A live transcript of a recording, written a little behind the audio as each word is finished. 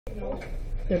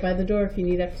They're by the door if you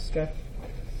need extra.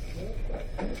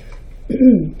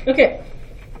 Okay.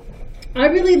 I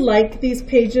really like these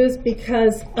pages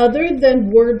because other than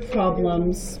word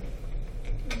problems,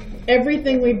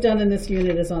 everything we've done in this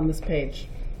unit is on this page.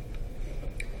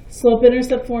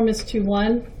 Slope-intercept form is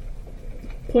 2-1.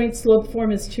 Point-slope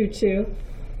form is 2-2.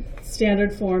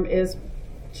 Standard form is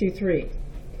 2-3.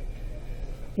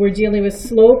 We're dealing with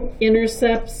slope,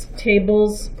 intercepts,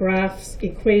 tables, graphs,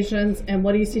 equations, and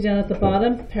what do you see down at the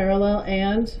bottom? Parallel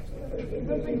and?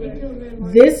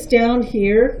 This down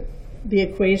here, the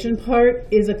equation part,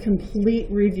 is a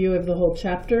complete review of the whole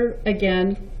chapter.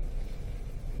 Again,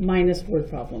 minus word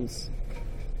problems.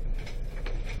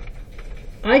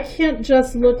 I can't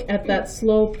just look at that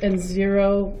slope and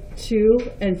 0, 2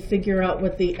 and figure out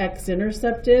what the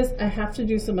x-intercept is. I have to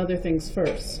do some other things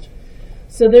first.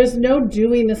 So there's no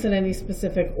doing this in any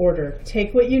specific order.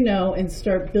 Take what you know and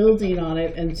start building on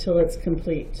it until it's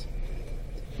complete.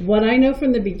 What I know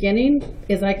from the beginning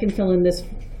is I can fill in this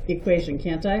equation,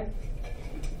 can't I?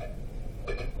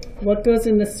 What goes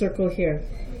in this circle here?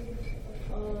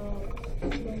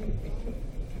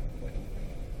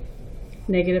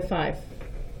 -5.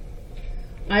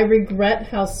 I regret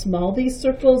how small these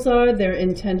circles are. They're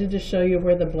intended to show you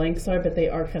where the blanks are, but they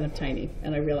are kind of tiny,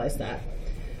 and I realize that.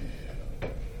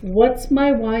 What's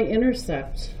my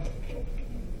y-intercept?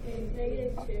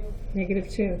 -2.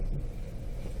 -2.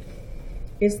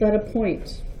 Is that a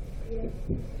point? Yes.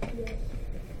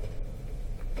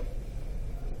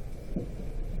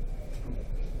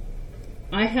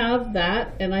 I have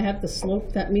that, and I have the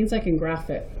slope. That means I can graph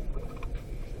it.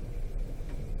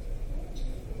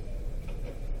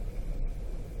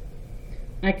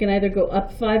 I can either go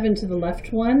up 5 into the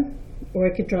left one, or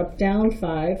I could drop down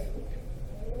 5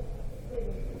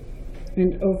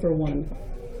 and over 1.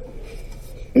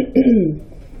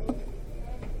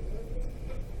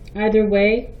 Either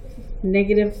way,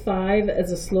 -5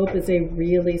 as a slope is a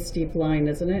really steep line,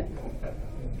 isn't it?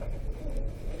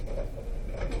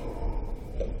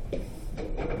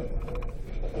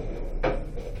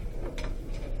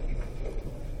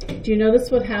 Do you notice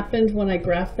what happened when I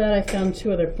graphed that? I found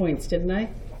 2 other points, didn't I?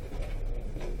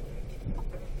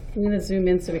 I'm going to zoom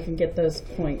in so we can get those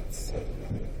points.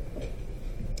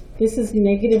 This is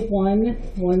 -1,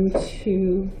 1,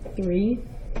 2, 3.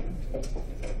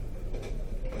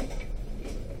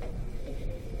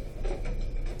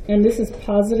 And this is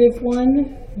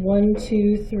 +1, 1,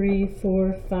 2, 3,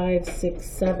 4, 5, 6,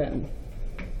 7.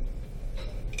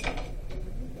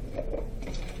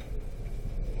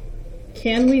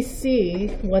 Can we see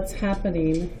what's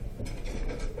happening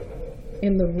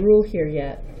in the rule here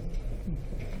yet?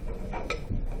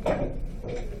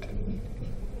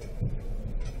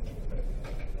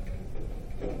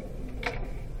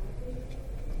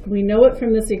 We know it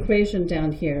from this equation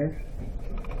down here.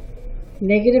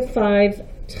 -5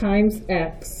 times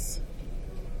x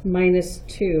minus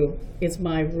 2 is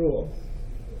my rule.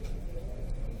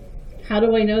 How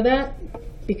do I know that?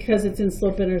 Because it's in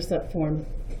slope-intercept form.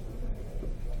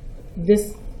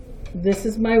 This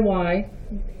is my y,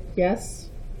 yes?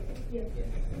 Yes.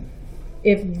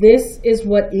 If this is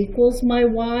what equals my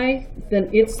y, then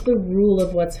it's the rule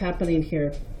of what's happening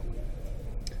here.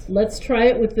 Let's try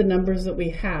it with the numbers that we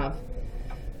have.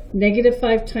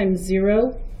 -5 times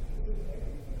 0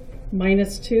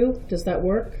 minus 2, does that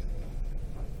work?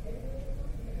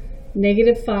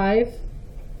 -5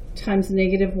 times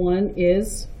 -1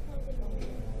 is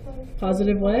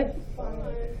positive what?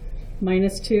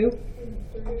 Minus 2.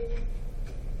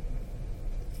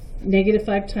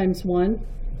 -5 times 1.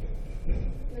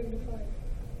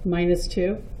 Minus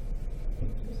 2.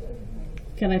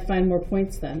 Can I find more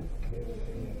points then?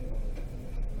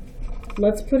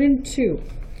 Let's put in 2.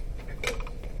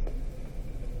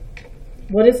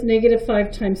 What is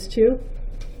 -5 times 2?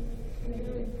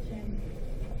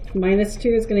 Minus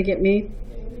 2 is going to get me?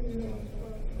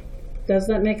 Does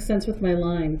that make sense with my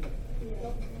line?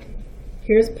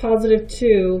 Here's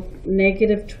 +2,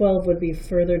 -12 would be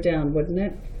further down, wouldn't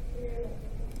it?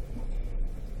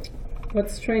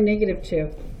 Let's try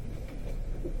 -2.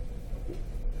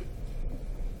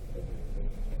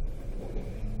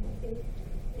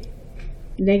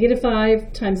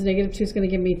 -5 times -2 is going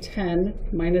to give me 10,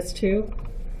 minus 2,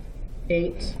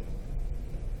 8.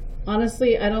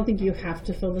 Honestly, I don't think you have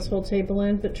to fill this whole table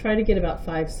in, but try to get about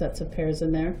 5 sets of pairs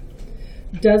in there.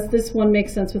 Does this one make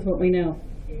sense with what we know?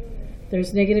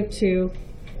 There's -2,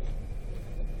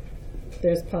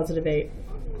 there's +8.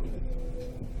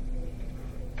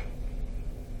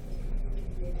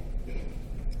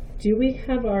 Do we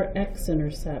have our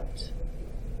x-intercept?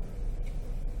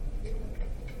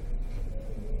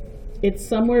 It's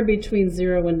somewhere between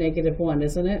 0 and -1,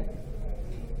 isn't it?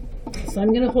 So I'm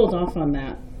going to hold off on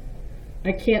that.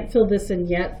 I can't fill this in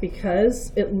yet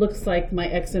because it looks like my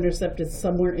x-intercept is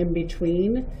somewhere in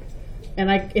between. And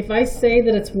if I say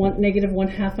that it's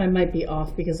 -1/2, I might be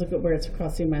off because look at where it's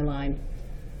crossing my line.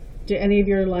 Do any of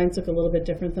your lines look a little bit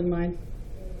different than mine?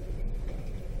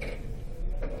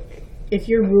 If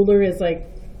your ruler is like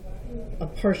a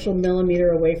partial millimeter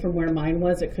away from where mine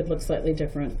was, it could look slightly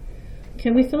different.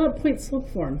 Can we fill out point slope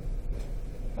form?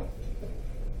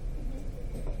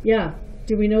 Yeah.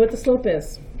 Do we know what the slope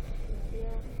is?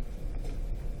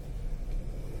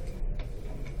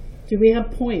 Do we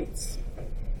have points?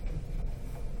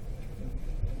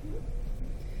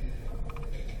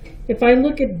 If I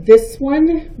look at this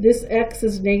one, this x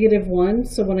is -1,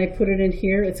 so when I put it in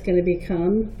here, it's going to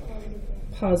become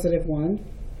 +1.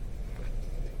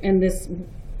 And this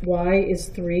y is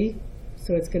 3,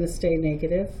 so it's going to stay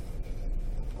negative.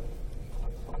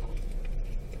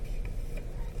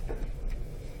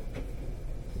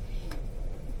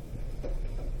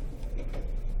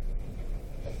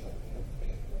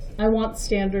 I want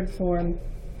standard form.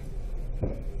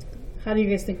 How do you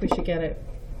guys think we should get it?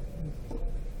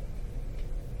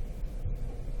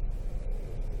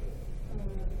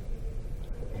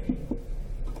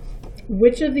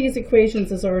 Which of these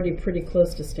equations is already pretty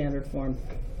close to standard form?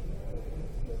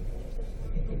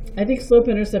 I think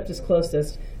slope-intercept is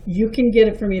closest. You can get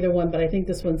it from either one, but I think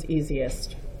this one's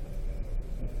easiest.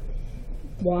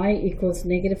 Y equals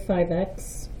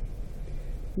 -5x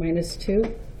minus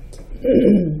 2.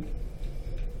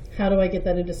 How do I get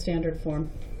that into standard form?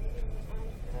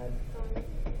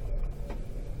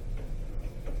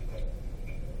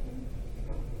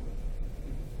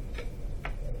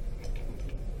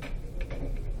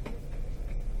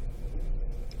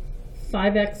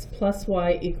 (5x plus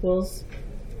y equals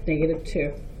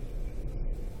 -2).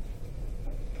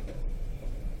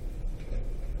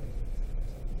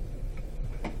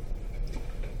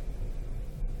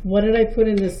 What did I put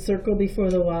in this circle before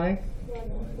the y?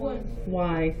 1.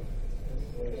 Why?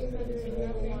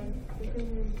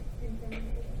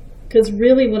 Because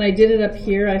really when I did it up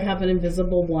here, I have an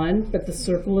invisible 1, but the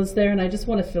circle is there, and I just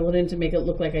want to fill it in to make it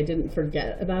look like I didn't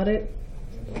forget about it,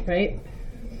 right?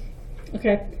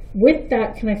 Okay, with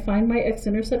that, can I find my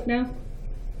x-intercept now?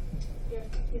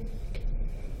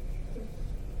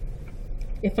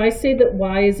 If I say that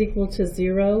y is equal to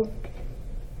 0,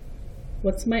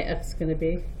 what's my x going to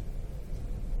be?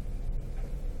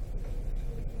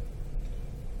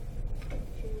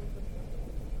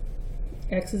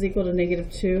 X is equal to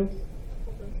 -2.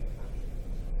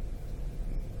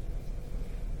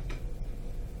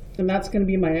 And that's going to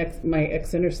be my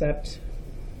x-intercept.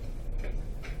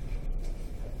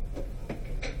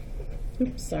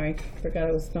 Oops, sorry, forgot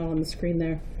it was not on the screen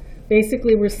there.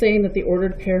 Basically, we're saying that the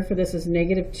ordered pair for this is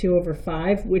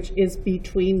 -2/5, which is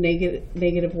between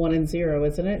 -1 and 0,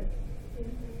 isn't it?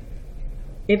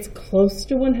 It's close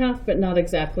to 1/2, but not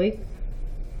exactly.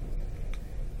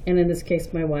 And in this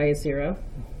case, my y is 0.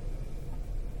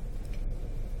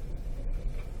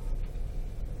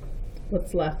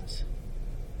 What's left?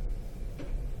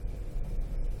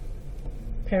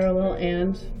 Parallel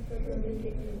and?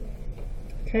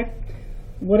 Okay.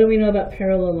 What do we know about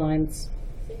parallel lines?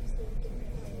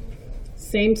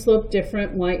 Same slope,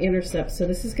 different y-intercept. So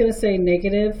this is going to say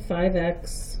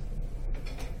 -5x.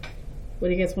 What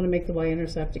do you guys want to make the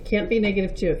y-intercept? It can't be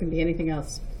 -2. It can be anything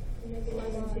else.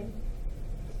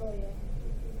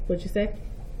 What'd you say?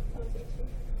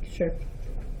 Sure.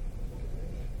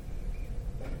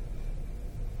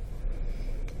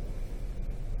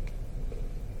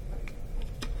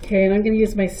 Okay, and I'm going to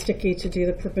use my sticky to do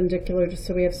the perpendicular just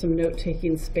so we have some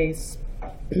note-taking space.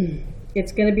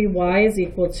 It's going to be y is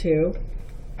equal to,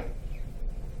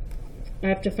 I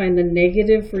have to find the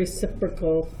negative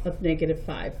reciprocal of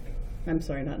 -5. I'm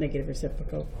sorry, not negative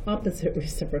reciprocal, opposite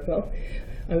reciprocal.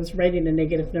 I was writing a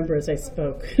negative number as I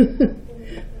spoke.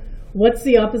 What's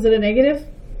the opposite of negative?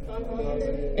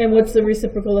 And what's the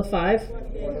reciprocal of 5?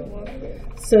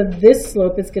 So this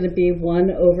slope is going to be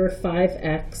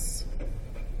 1/5x.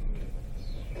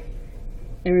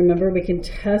 And remember, we can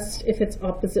test if it's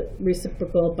opposite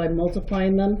reciprocal by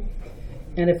multiplying them.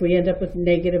 And if we end up with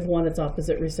 -1, it's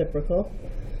opposite reciprocal.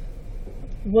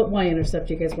 What y-intercept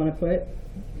do you guys want to put?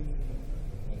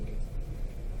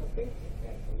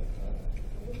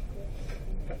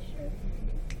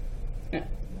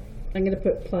 I'm going to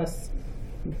put plus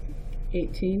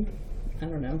 18. I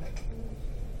don't know.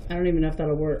 I don't even know if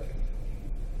that'll work.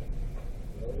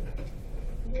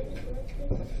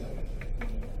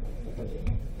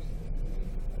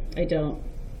 I don't.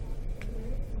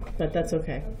 but that's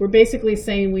okay. We're basically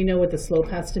saying we know what the slope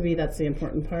has to be. That's the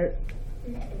important part.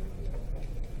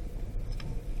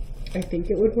 I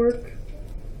think it would work,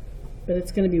 but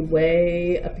it's going to be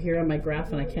way up here on my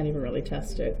graph, and I can't even really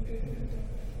test it.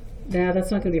 Nah, that's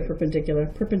not going to be perpendicular.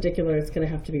 Perpendicular is going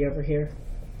to have to be over here.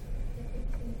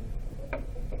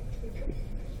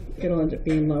 It'll end up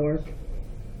being lower.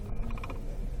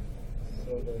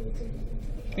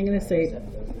 I'm going to say,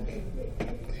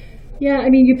 yeah, I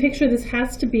mean, you picture this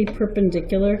has to be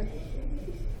perpendicular.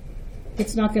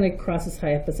 It's not going to cross as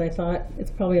high up as I thought.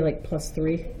 It's probably like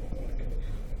 +3.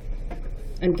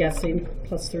 I'm guessing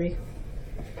 +3.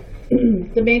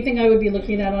 The main thing I would be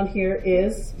looking at on here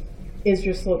is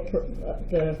your slope,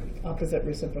 the opposite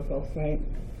reciprocal, right?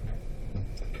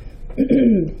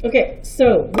 Okay,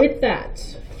 so with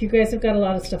that, you guys have got a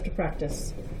lot of stuff to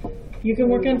practice. You can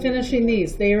work on finishing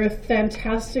these. They are a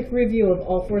fantastic review of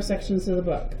all 4 sections of the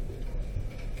book.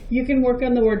 You can work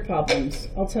on the word problems.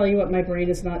 I'll tell you what, my brain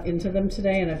is not into them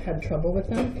today, and I've had trouble with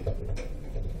them.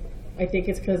 I think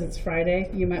it's because it's Friday.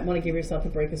 You might want to give yourself a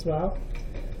break as well.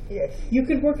 Yes. You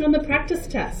could work on the practice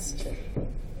test,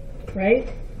 right?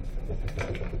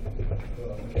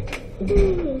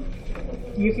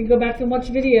 You can go back and watch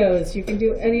videos. You can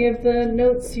do any of the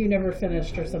notes you never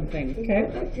finished or something, okay?